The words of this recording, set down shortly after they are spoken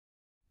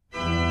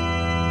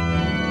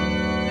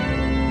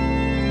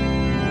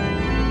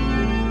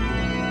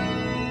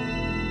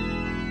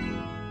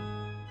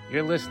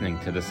You're listening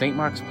to the St.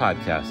 Mark's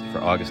Podcast for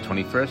August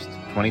 21st,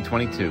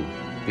 2022,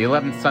 the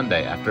 11th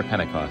Sunday after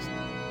Pentecost.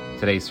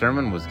 Today's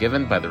sermon was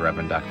given by the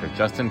Reverend Dr.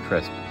 Justin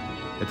Crisp.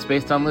 It's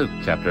based on Luke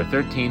chapter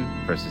 13,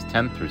 verses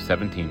 10 through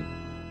 17.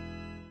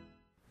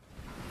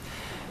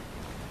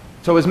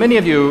 So as many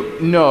of you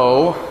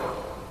know,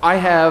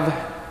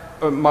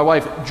 my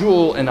wife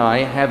Jewel and I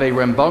have a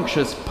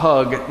rambunctious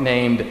pug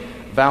named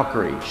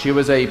Valkyrie. She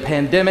was a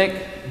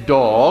pandemic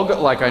dog,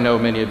 like I know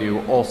many of you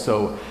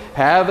also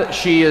have.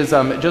 She is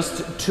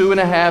just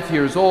 2.5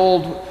 years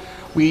old.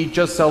 We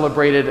just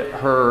celebrated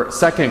her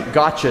second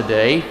Gotcha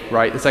Day,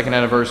 right? The second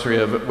anniversary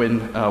of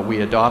when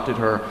we adopted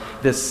her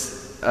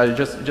this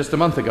just a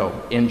month ago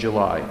in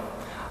July.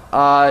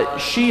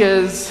 She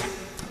is,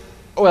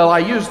 well, I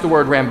used the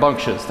word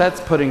rambunctious.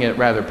 That's putting it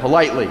rather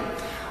politely.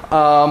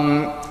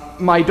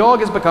 My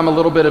dog has become a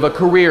little bit of a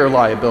career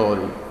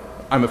liability,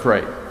 I'm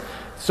afraid.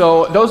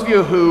 So those of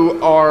you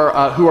who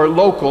are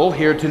local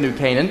here to New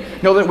Canaan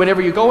know that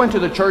whenever you go into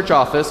the church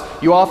office,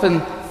 you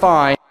often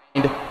find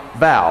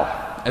Val,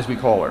 as we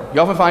call her. You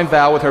often find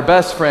Val with her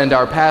best friend,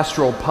 our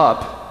pastoral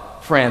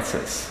pup,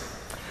 Francis.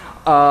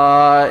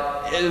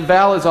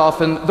 Val is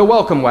often the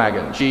welcome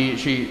wagon.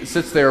 She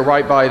sits there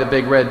right by the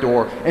big red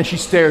door, and she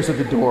stares at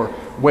the door,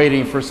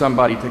 waiting for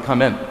somebody to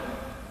come in.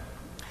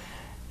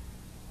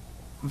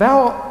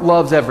 Val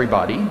loves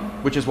everybody,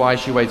 which is why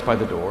she waits by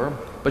the door,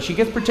 but she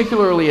gets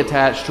particularly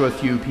attached to a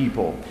few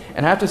people.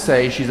 And I have to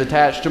say, she's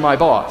attached to my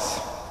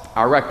boss,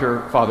 our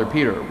rector, Father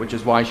Peter, which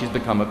is why she's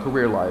become a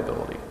career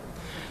liability.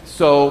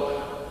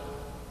 So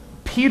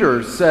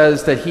Peter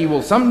says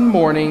that some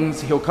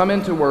mornings he'll come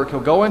into work,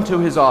 he'll go into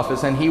his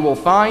office, and he will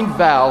find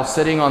Val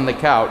sitting on the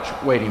couch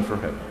waiting for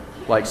him,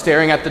 like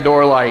staring at the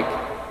door like,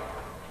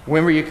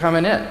 when were you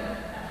coming in?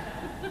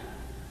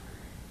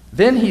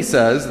 Then he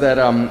says that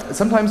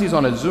sometimes he's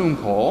on a Zoom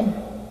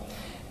call,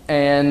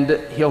 and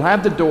he'll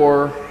have the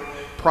door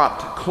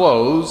propped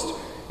closed.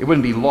 It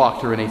wouldn't be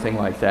locked or anything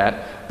like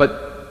that,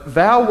 but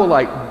Val will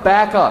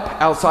back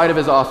up outside of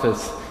his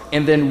office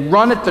and then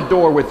run at the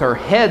door with her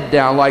head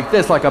down like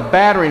this, like a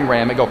battering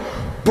ram, and go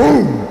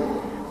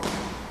boom,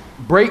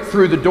 break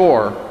through the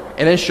door,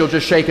 and then she'll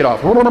just shake it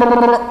off,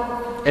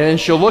 and then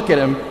she'll look at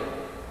him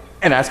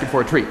and ask him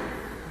for a treat.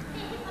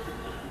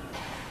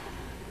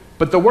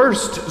 But the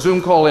worst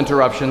Zoom call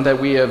interruption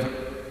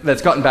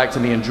that's gotten back to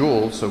me and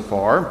Jewel so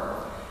far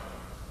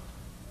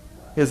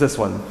is this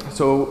one.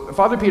 So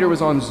Father Peter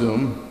was on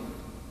Zoom,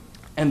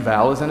 and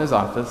Val is in his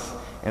office,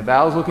 and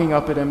Val's looking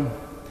up at him,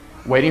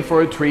 waiting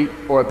for a treat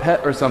or a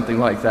pet or something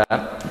like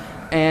that.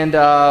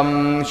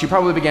 And she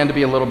probably began to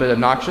be a little bit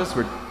obnoxious.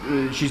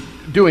 She's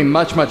doing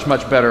much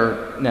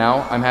better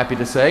now, I'm happy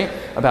to say,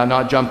 about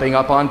not jumping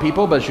up on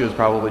people, but she was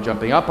probably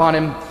jumping up on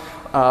him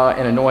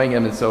and annoying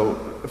him. And so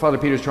Father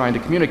Peter's trying to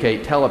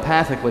communicate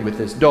telepathically with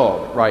this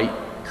dog, right?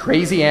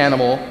 Crazy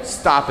animal,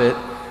 stop it.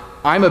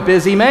 I'm a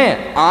busy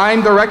man.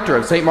 I'm the rector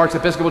of St. Mark's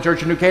Episcopal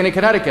Church in New Canaan,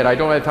 Connecticut. I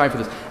don't have time for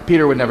this.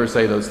 Peter would never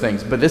say those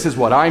things, but this is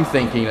what I'm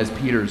thinking as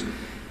Peter's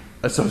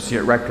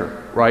associate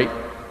rector, right?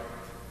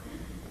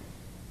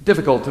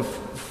 Difficult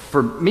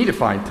for me to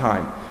find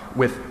time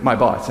with my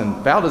boss, and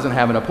Val doesn't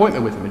have an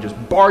appointment with him. It just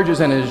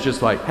barges in and is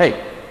just like,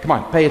 hey, come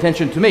on, pay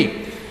attention to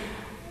me.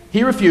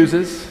 He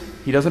refuses.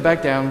 He doesn't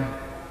back down.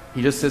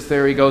 He just sits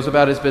there. He goes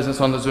about his business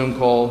on the Zoom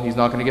call. He's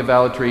not going to give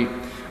Val a treat.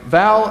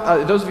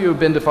 Val, those of you who have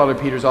been to Father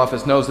Peter's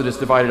office knows that it's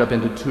divided up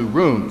into 2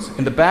 rooms.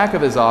 In the back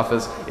of his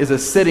office is a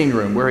sitting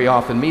room where he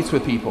often meets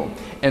with people.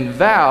 And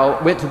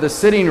Val went to the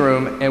sitting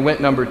room and went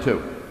number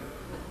 2.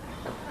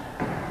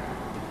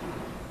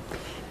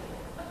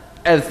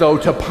 As though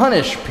to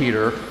punish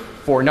Peter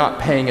for not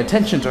paying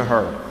attention to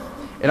her.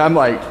 And I'm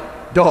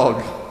like,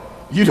 dog,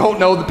 you don't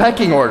know the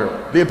pecking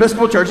order. The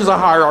Episcopal Church is a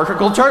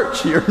hierarchical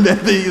church here.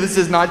 This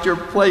is not your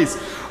place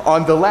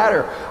on the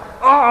ladder.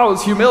 Oh, I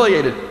was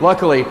humiliated.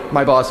 Luckily,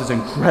 my boss is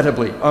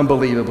incredibly,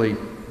 unbelievably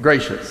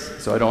gracious,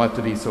 so I don't have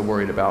to be so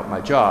worried about my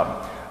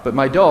job. But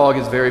my dog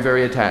is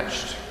very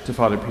attached to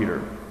Father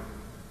Peter.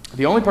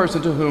 The only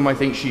person to whom I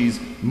think she's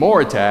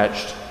more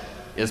attached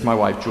is my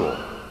wife, Jewel.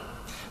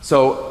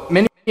 So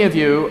many of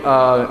you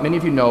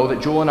know that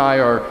Jewel and I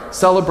are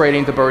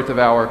celebrating the birth of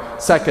our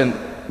second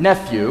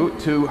nephew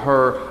to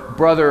her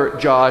brother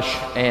Josh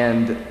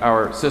and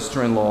our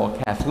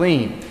sister-in-law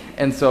Kathleen.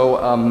 And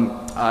so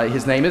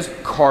his name is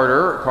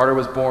Carter. Carter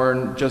was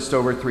born just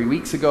over 3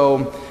 weeks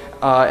ago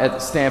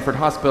at Stanford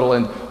Hospital.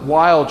 And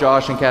while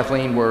Josh and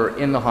Kathleen were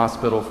in the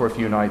hospital for a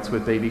few nights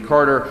with baby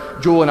Carter,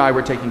 Jewel and I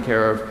were taking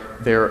care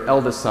of their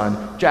eldest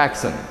son,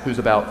 Jackson, who's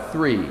about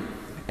 3.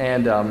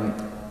 And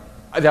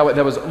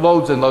that was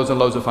loads and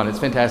loads of fun. It's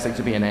fantastic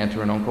to be an aunt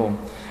or an uncle.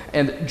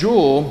 And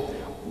Jewel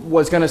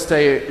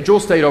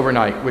stayed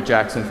overnight with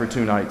Jackson for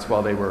 2 nights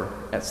while they were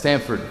at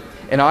Stanford.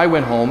 And I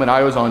went home and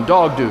I was on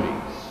dog duty.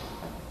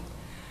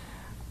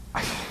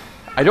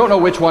 I don't know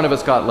which one of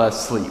us got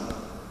less sleep.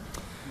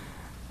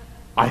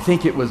 I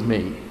think it was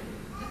me.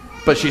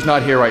 But she's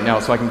not here right now,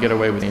 so I can get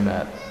away with saying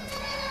that.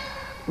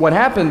 What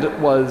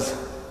happened was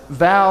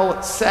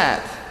Val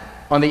sat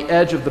on the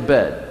edge of the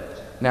bed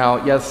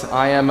Now, yes,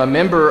 I am a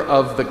member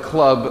of the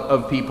club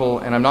of people,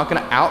 and I'm not going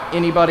to out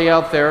anybody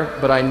out there,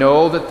 but I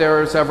know that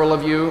there are several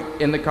of you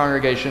in the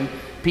congregation,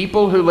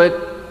 people who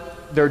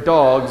let their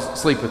dogs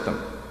sleep with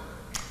them.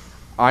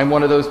 I'm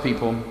one of those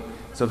people.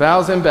 So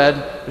Val's in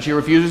bed, but she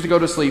refuses to go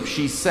to sleep.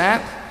 She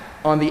sat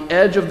on the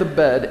edge of the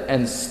bed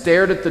and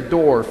stared at the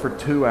door for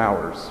 2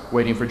 hours,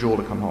 waiting for Jewel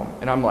to come home.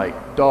 And I'm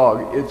like,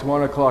 dog, it's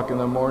 1 o'clock in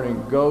the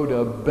morning, go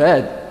to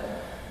bed.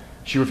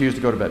 She refused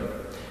to go to bed.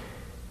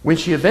 When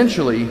she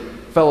eventually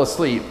fell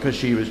asleep, because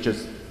she was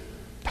just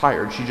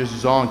tired, she just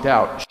zonked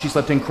out, she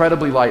slept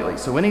incredibly lightly.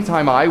 So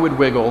anytime I would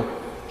wiggle,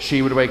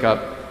 she would wake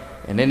up.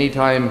 And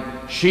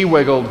anytime she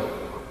wiggled,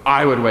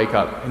 I would wake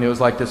up. And it was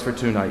like this for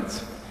 2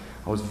 nights.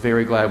 I was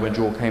very glad when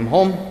Jewel came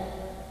home.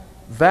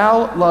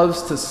 Val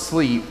loves to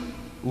sleep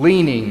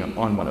leaning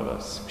on one of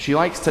us. She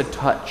likes to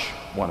touch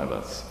one of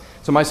us.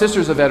 So my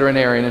sister's a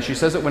veterinarian, and she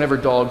says that whenever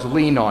dogs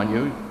lean on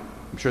you,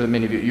 I'm sure that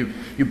many of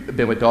you've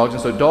been with dogs,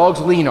 and so dogs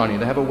lean on you.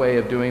 They have a way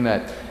of doing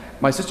that.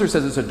 My sister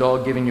says it's a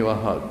dog giving you a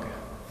hug.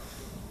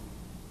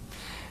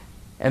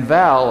 And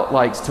Val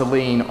likes to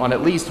lean on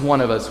at least one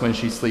of us when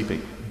she's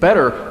sleeping.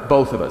 Better,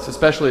 both of us,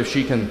 especially if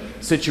she can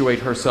situate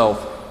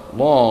herself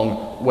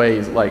long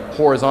ways, like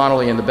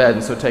horizontally in the bed,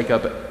 and so take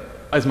up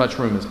as much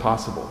room as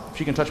possible. If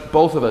she can touch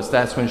both of us,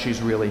 that's when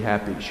she's really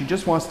happy. She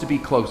just wants to be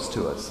close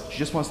to us. She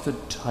just wants to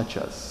touch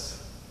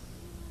us.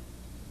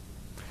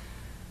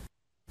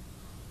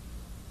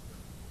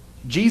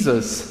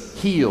 Jesus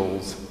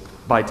heals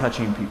by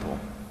touching people.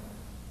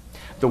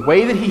 The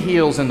way that he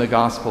heals in the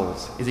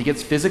Gospels is he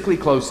gets physically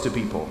close to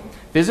people.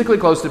 Physically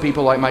close to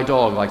people like my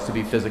dog likes to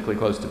be physically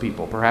close to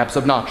people, perhaps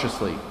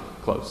obnoxiously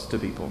close to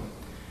people.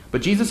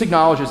 But Jesus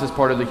acknowledges this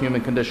part of the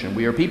human condition.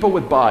 We are people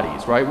with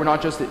bodies, right? We're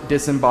not just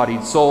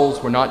disembodied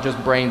souls. We're not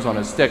just brains on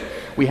a stick.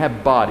 We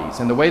have bodies.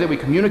 And the way that we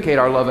communicate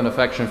our love and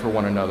affection for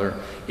one another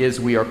is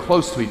we are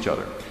close to each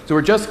other. So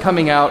we're just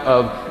coming out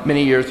of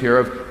many years here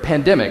of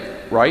pandemic,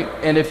 right?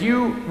 And if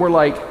you were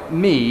like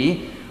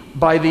me,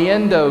 by the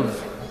end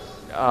of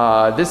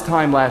this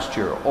time last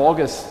year,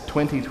 August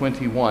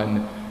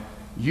 2021,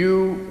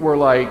 you were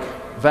like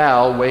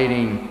Val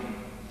waiting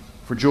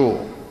for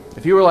Jewel.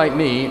 If you were like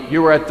me,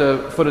 you were at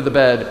the foot of the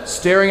bed,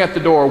 staring at the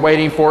door,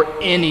 waiting for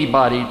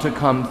anybody to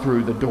come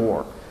through the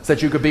door, so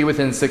that you could be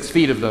within 6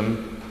 feet of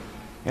them,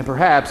 and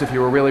perhaps, if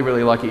you were really,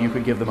 really lucky, you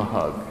could give them a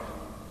hug.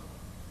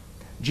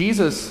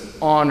 Jesus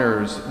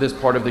honors this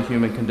part of the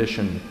human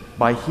condition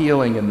by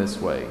healing in this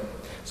way.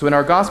 So in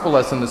our gospel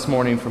lesson this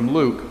morning from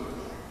Luke,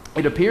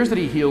 it appears that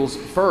he heals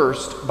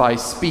first by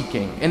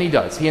speaking, and he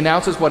does. He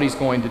announces what he's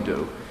going to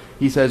do.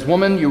 He says,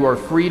 "Woman, you are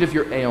freed of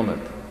your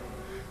ailment."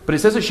 But it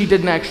says that she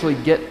didn't actually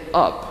get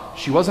up.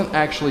 She wasn't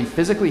actually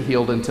physically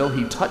healed until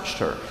he touched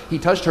her. He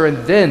touched her and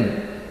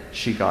then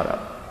she got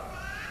up.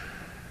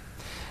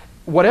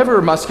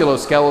 Whatever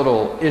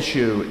musculoskeletal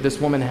issue this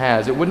woman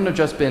has, it wouldn't have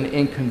just been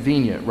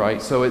inconvenient, right?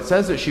 So it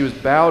says that she was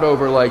bowed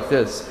over like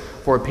this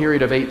for a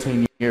period of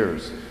 18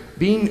 years.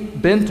 Being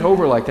bent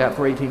over like that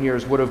for 18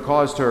 years would have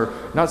caused her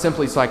not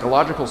simply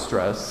psychological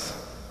stress.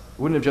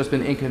 It wouldn't have just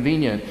been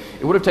inconvenient.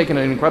 It would have taken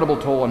an incredible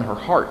toll on her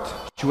heart.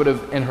 She would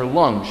have, and her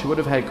lungs. She would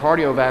have had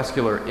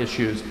cardiovascular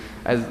issues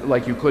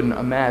like you couldn't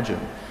imagine.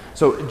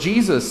 So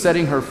Jesus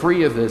setting her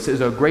free of this is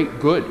a great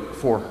good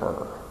for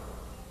her.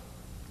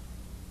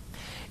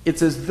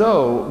 It's as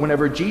though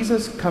whenever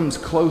Jesus comes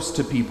close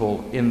to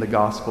people in the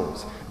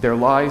Gospels, their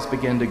lives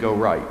begin to go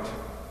right.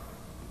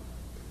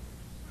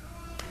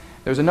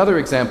 There's another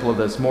example of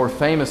this, more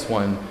famous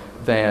one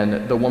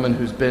than the woman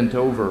who's bent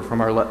over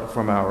from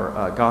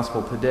our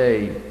gospel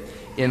today,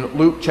 in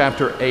Luke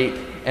chapter 8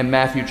 and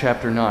Matthew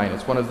chapter 9.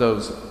 It's one of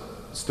those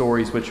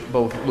stories which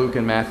both Luke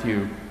and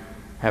Matthew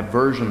have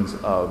versions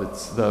of.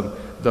 It's the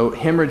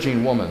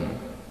hemorrhaging woman.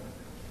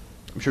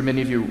 I'm sure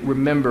many of you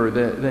remember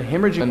the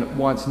hemorrhaging woman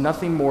wants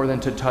nothing more than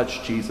to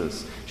touch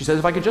Jesus. She says,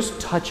 if I could just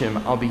touch him,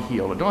 I'll be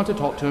healed. I don't have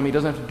to talk to him. He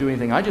doesn't have to do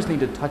anything. I just need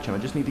to touch him. I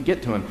just need to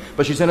get to him.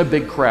 But she's in a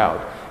big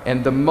crowd.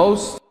 And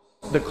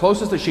the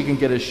closest that she can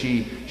get is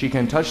she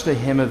can touch the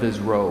hem of his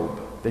robe,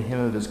 the hem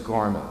of his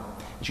garment.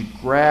 And she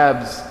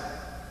grabs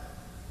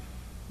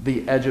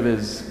the edge of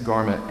his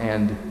garment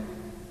and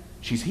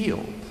she's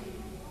healed.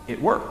 It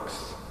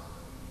works.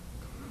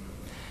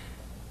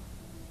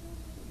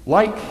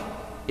 Like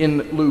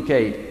in Luke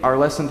 8, our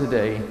lesson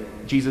today,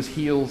 Jesus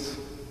heals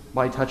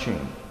by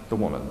touching the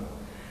woman.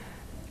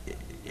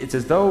 It's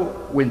as though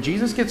when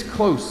Jesus gets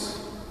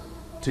close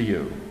to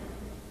you,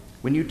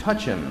 when you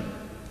touch him,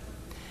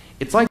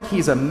 it's like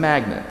he's a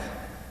magnet.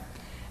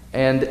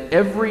 And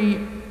every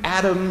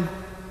atom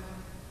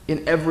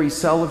in every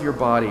cell of your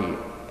body,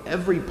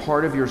 every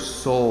part of your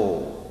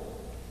soul,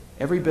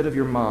 every bit of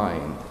your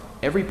mind,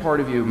 every part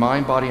of you,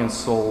 mind, body, and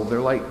soul,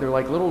 they're like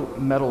little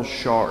metal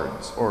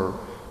shards or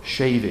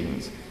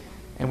shavings.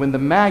 And when the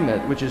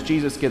magnet, which is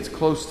Jesus, gets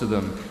close to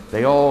them,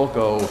 they all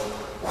go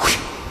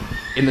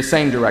in the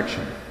same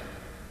direction.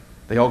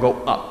 They all go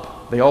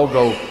up. They all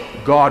go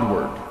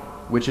Godward,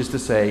 which is to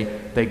say,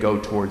 they go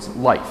towards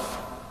life.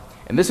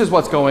 And this is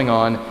what's going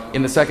on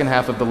in the second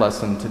half of the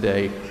lesson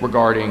today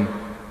regarding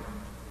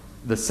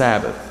the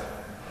Sabbath.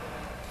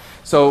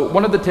 So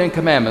one of the Ten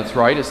Commandments,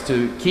 right, is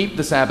to keep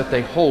the Sabbath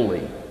day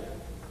holy.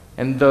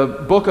 And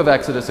the book of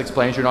Exodus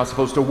explains you're not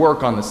supposed to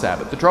work on the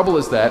Sabbath. The trouble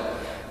is that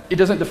it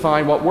doesn't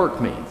define what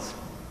work means.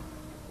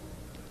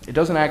 It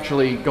doesn't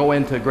actually go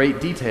into great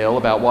detail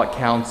about what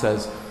counts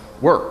as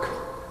work.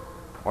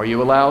 Are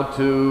you allowed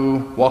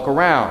to walk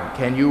around?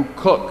 Can you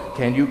cook?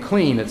 Can you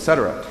clean,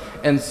 etc.?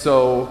 And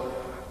so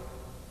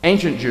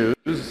ancient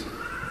Jews,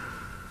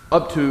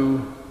 up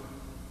to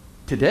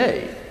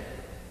today,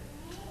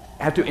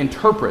 have to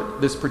interpret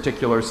this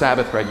particular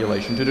Sabbath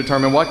regulation to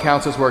determine what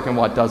counts as work and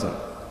what doesn't.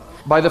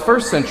 By the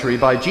first century,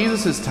 by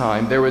Jesus'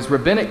 time, there was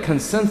rabbinic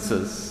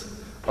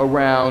consensus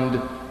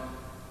around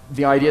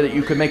the idea that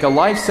you could make a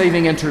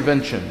life-saving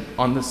intervention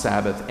on the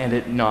Sabbath and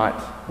it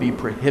not be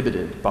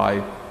prohibited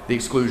by the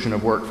exclusion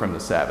of work from the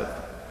Sabbath.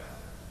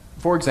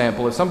 For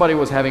example, if somebody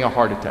was having a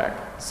heart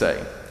attack,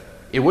 say,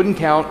 it wouldn't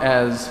count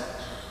as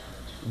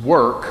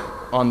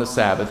work on the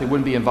Sabbath. It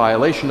wouldn't be in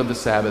violation of the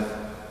Sabbath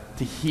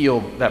to heal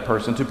that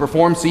person, to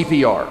perform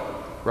CPR,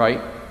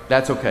 right?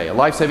 That's okay. A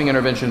life-saving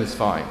intervention is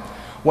fine.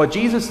 What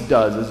Jesus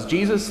does is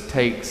Jesus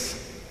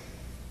takes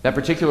that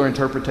particular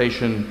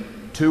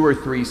interpretation 2 or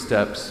 3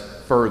 steps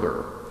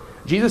further.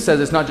 Jesus says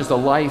it's not just a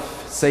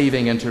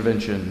life-saving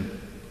intervention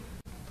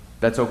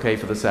that's okay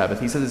for the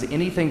Sabbath. He says it's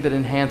anything that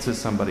enhances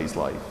somebody's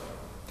life.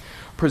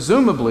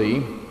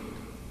 Presumably,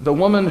 the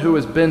woman who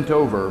was bent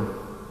over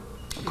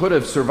could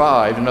have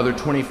survived another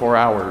 24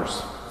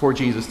 hours for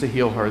Jesus to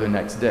heal her the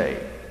next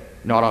day,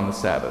 not on the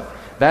Sabbath.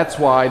 That's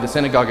why the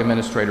synagogue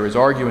administrator is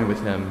arguing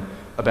with him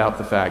about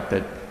the fact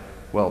that,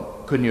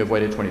 well, couldn't you have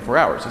waited 24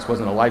 hours? This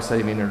wasn't a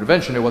life-saving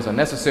intervention. It wasn't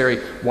necessary.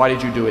 Why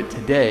did you do it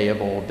today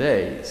of all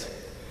days?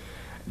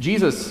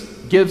 Jesus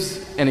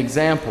gives an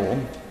example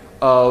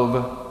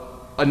of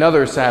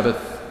another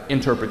Sabbath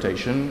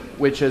interpretation,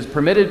 which has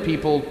permitted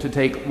people to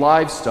take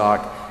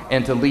livestock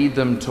and to lead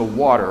them to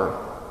water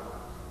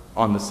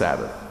on the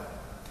Sabbath.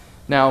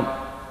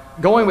 Now,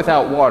 going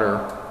without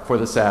water for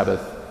the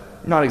Sabbath,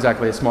 not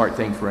exactly a smart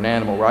thing for an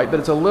animal, right? But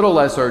it's a little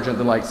less urgent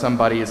than like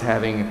somebody is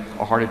having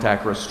a heart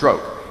attack or a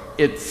stroke.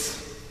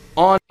 It's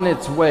on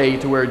its way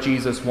to where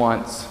Jesus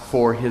wants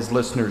for his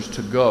listeners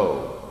to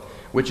go,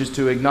 which is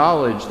to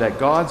acknowledge that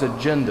God's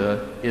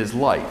agenda is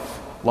life.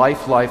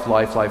 Life, life,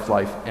 life, life,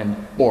 life,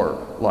 and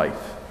more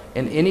life.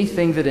 And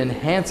anything that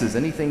enhances,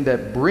 anything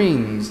that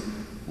brings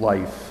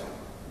life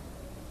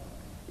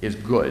is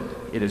good.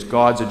 It is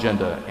God's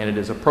agenda, and it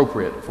is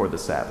appropriate for the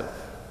Sabbath.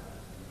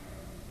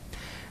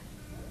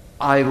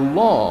 I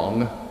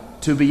long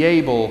to be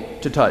able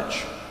to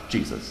touch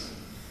Jesus.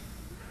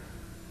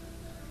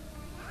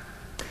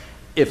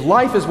 If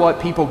life is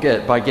what people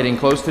get by getting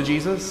close to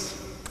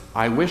Jesus,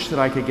 I wish that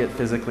I could get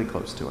physically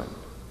close to him.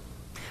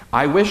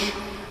 I wish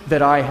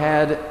that I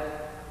had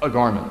a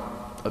garment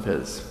of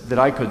his that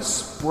I could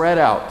spread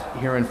out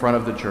here in front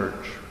of the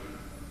church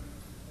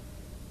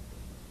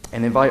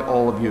and invite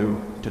all of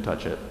you to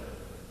touch it.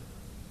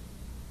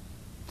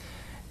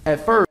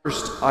 At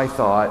first, I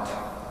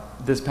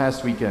thought, this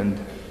past weekend,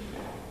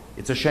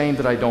 it's a shame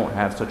that I don't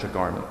have such a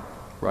garment,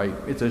 right?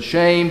 It's a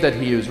shame that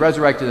he is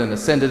resurrected and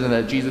ascended and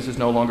that Jesus is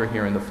no longer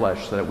here in the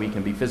flesh so that we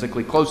can be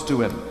physically close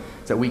to him,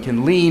 so that we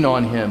can lean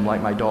on him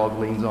like my dog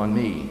leans on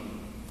me.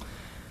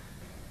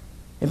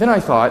 And then I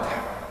thought,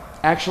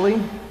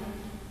 actually,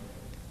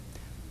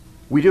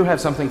 we do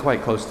have something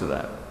quite close to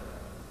that.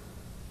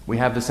 We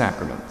have the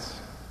sacraments.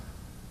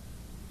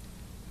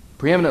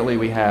 Preeminently,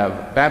 we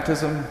have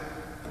baptism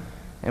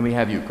and we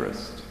have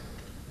Eucharist.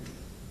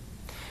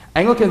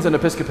 Anglicans and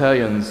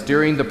Episcopalians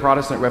during the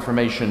Protestant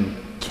Reformation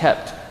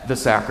kept the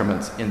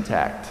sacraments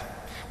intact.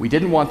 We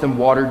didn't want them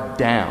watered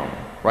down,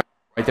 right?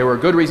 There were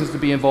good reasons to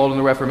be involved in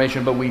the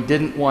Reformation, but we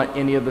didn't want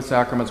any of the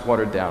sacraments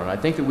watered down. And I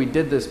think that we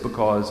did this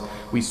because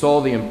we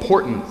saw the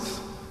importance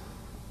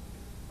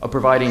of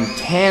providing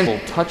tangible,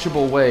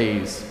 touchable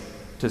ways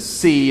to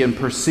see and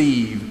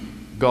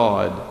perceive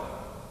God.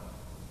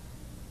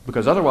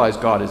 Because otherwise,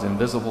 God is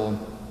invisible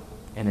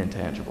and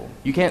intangible.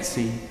 You can't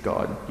see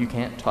God. You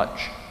can't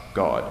touch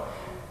God.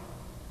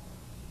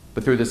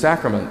 But through the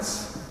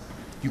sacraments,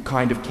 you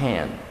kind of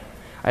can.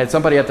 I had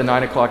somebody at the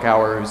 9 o'clock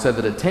hour who said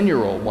that a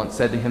 10-year-old once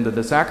said to him that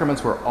the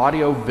sacraments were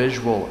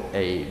audio-visual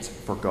aids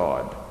for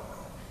God.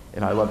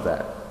 And I love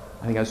that.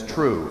 I think that's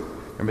true.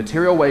 They're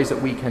material ways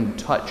that we can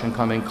touch and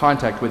come in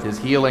contact with his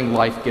healing,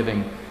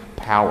 life-giving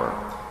power.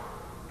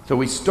 So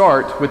we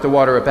start with the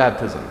water of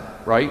baptism,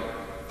 right?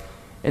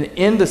 And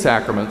in the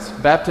sacraments,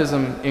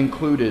 baptism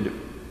included,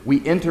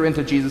 we enter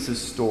into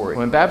Jesus' story.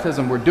 In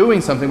baptism, we're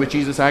doing something which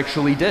Jesus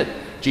actually did.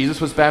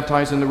 Jesus was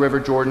baptized in the River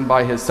Jordan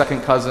by his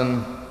second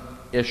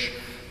cousin-ish,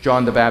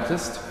 John the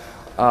Baptist.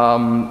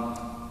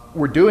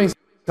 We're doing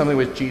something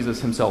which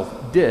Jesus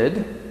himself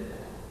did,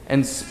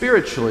 and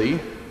spiritually,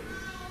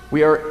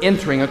 we are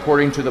entering,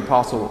 according to the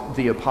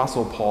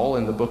Apostle Paul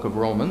in the book of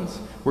Romans,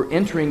 we're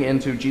entering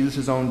into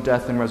Jesus' own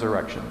death and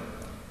resurrection.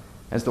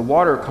 As the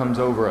water comes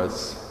over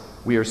us,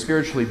 we are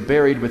spiritually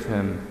buried with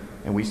him,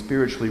 and we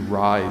spiritually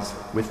rise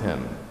with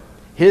him.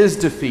 His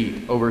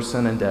defeat over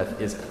sin and death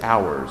is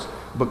ours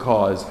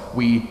because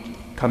we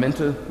come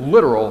into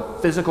literal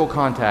physical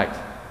contact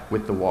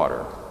with the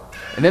water.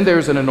 And then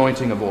there's an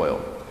anointing of oil.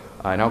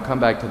 And I'll come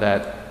back to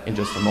that in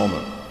just a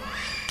moment.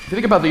 If you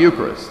think about the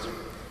Eucharist,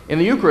 in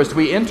the Eucharist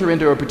we enter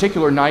into a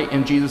particular night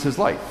in Jesus'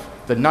 life,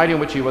 the night in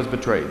which he was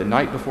betrayed, the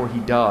night before he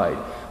died.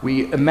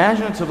 We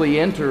imaginatively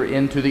enter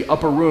into the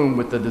upper room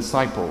with the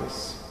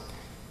disciples.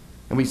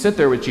 And we sit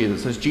there with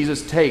Jesus as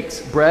Jesus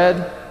takes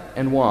bread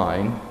and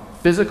wine,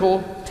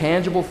 physical,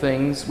 tangible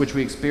things which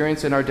we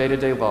experience in our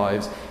day-to-day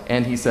lives,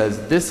 and he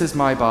says, "This is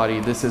my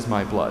body, this is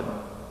my blood."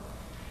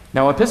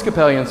 Now,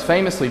 Episcopalians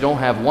famously don't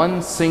have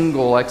one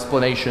single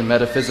explanation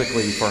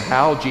metaphysically for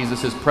how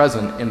Jesus is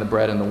present in the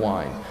bread and the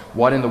wine.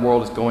 What in the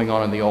world is going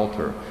on the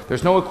altar?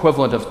 There's no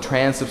equivalent of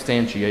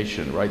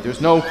transubstantiation, right?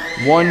 There's no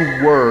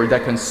one word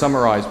that can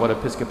summarize what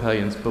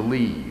Episcopalians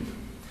believe.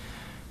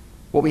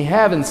 What we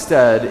have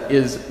instead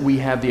is we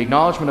have the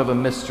acknowledgement of a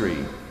mystery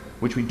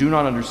which we do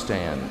not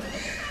understand,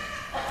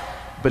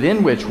 but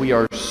in which we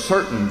are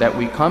certain that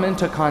we come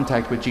into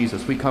contact with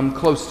Jesus, we come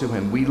close to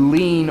him, we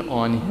lean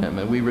on him,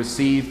 and we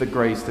receive the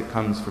grace that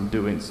comes from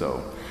doing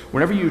so.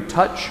 Whenever you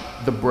touch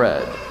the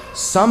bread,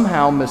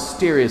 somehow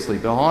mysteriously,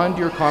 beyond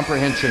your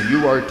comprehension,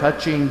 you are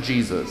touching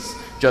Jesus,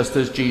 just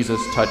as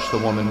Jesus touched the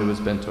woman who was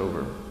bent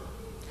over.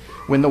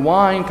 When the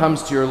wine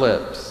comes to your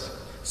lips,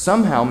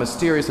 somehow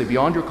mysteriously,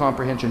 beyond your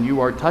comprehension, you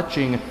are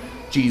touching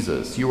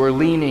Jesus. You are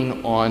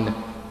leaning on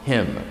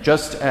him,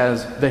 just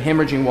as the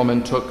hemorrhaging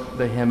woman took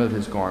the hem of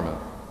his garment.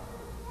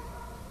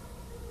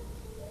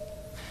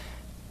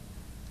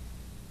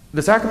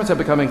 The sacraments have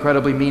become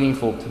incredibly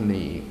meaningful to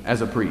me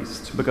as a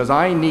priest because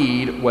I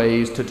need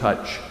ways to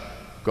touch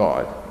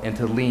God and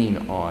to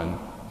lean on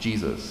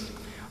Jesus.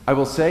 I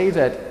will say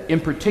that in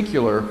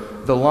particular,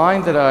 the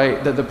line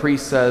that the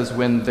priest says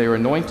when they're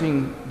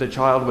anointing the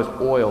child with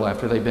oil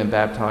after they've been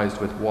baptized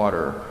with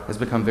water has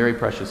become very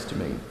precious to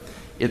me.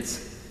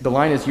 The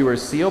line is, "You are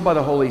sealed by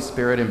the Holy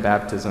Spirit in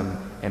baptism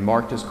and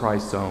marked as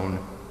Christ's own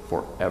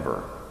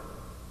forever."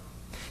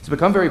 It's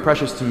become very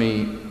precious to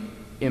me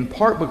in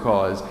part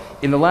because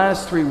in the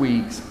last 3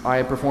 weeks I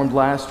have performed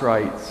last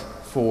rites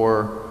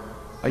for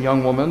a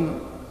young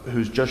woman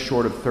who's just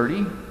short of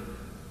 30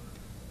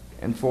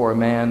 and for a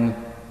man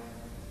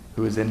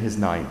who is in his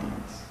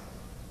 90s.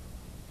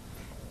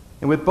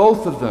 And with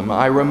both of them,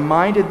 I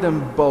reminded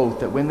them both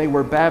that when they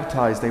were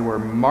baptized, they were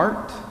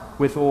marked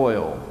with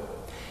oil.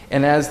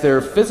 And as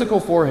their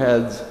physical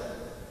foreheads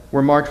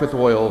were marked with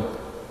oil,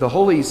 the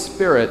Holy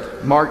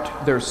Spirit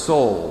marked their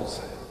souls.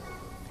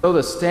 So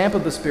the stamp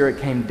of the Spirit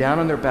came down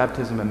on their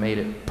baptism and made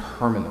it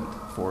permanent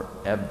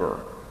forever.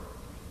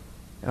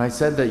 And I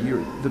said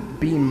that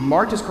being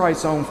marked as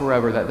Christ's own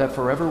forever, that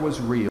forever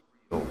was real,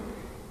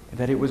 and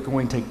that it was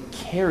going to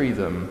carry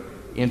them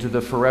into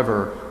the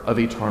forever of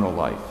eternal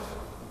life.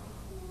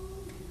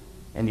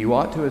 And you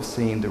ought to have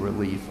seen the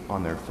relief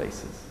on their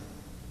faces.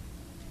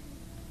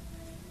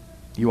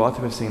 You ought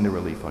to have seen the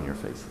relief on your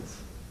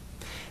faces.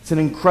 It's an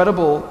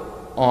incredible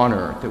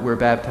honor that we're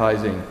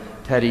baptizing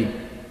Teddy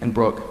and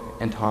Brooke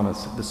and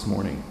Thomas this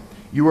morning.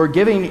 You are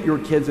giving your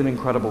kids an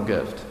incredible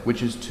gift,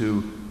 which is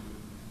to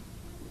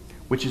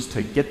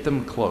get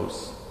them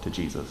close to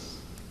Jesus.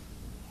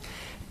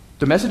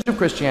 The message of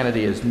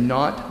Christianity is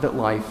not that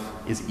life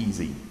is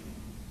easy.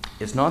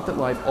 It's not that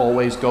life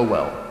always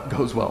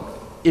goes well.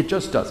 It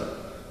just doesn't.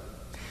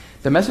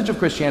 The message of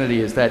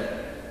Christianity is that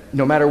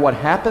no matter what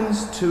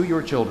happens to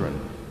your children,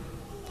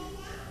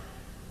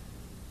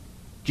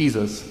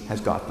 Jesus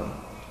has got them.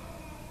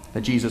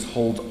 That Jesus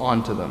holds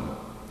on to them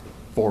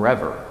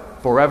forever.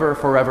 Forever,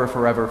 forever,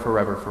 forever,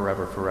 forever,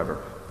 forever, forever,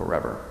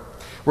 forever.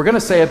 We're going to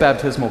say a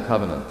baptismal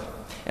covenant.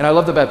 And I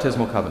love the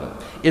baptismal covenant.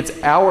 It's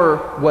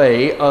our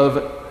way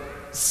of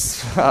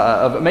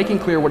making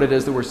clear what it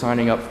is that we're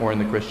signing up for in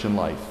the Christian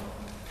life.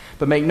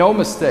 But make no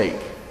mistake,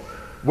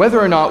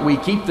 whether or not we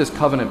keep this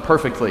covenant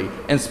perfectly,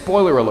 and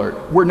spoiler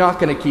alert, we're not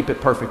going to keep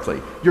it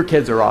perfectly. Your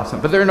kids are awesome,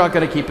 but they're not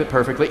going to keep it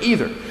perfectly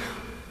either.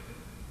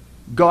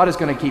 God is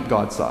going to keep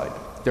God's side.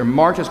 They're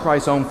marked as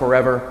Christ's own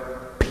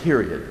forever,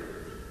 period.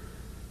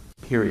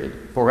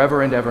 Period.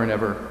 Forever and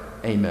ever,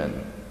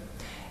 amen.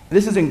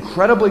 This is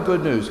incredibly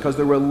good news because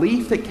the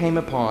relief that came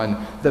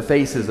upon the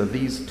faces of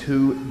these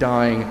two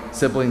dying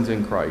siblings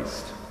in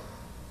Christ,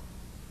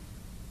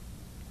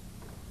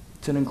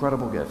 it's an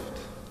incredible gift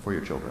for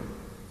your children.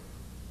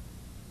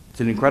 It's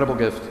an incredible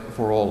gift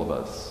for all of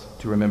us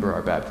to remember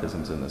our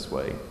baptisms in this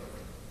way.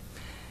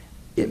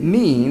 It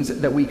means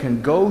that we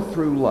can go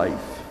through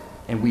life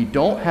and we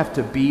don't have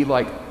to be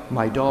like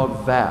my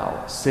dog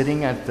Val,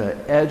 sitting at the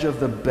edge of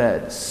the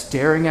bed,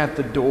 staring at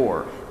the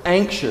door,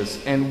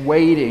 anxious and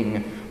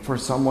waiting for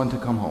someone to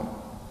come home.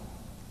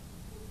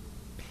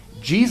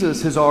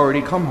 Jesus has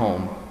already come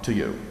home to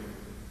you,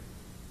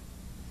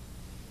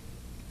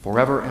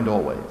 forever and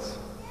always.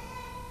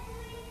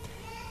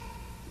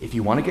 If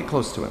you want to get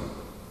close to him,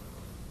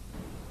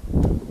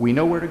 we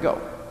know where to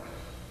go.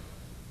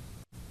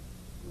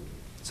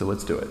 So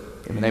let's do it.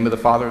 In the name of the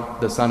Father,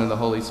 the Son, and the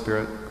Holy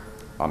Spirit,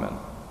 amen.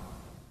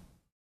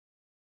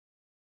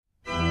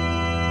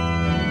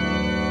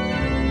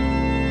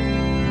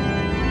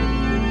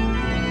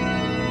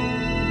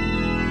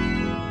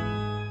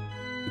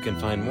 You can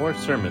find more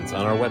sermons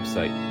on our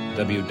website,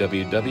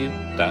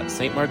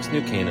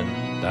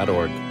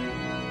 www.stmarksnewcanaan.org.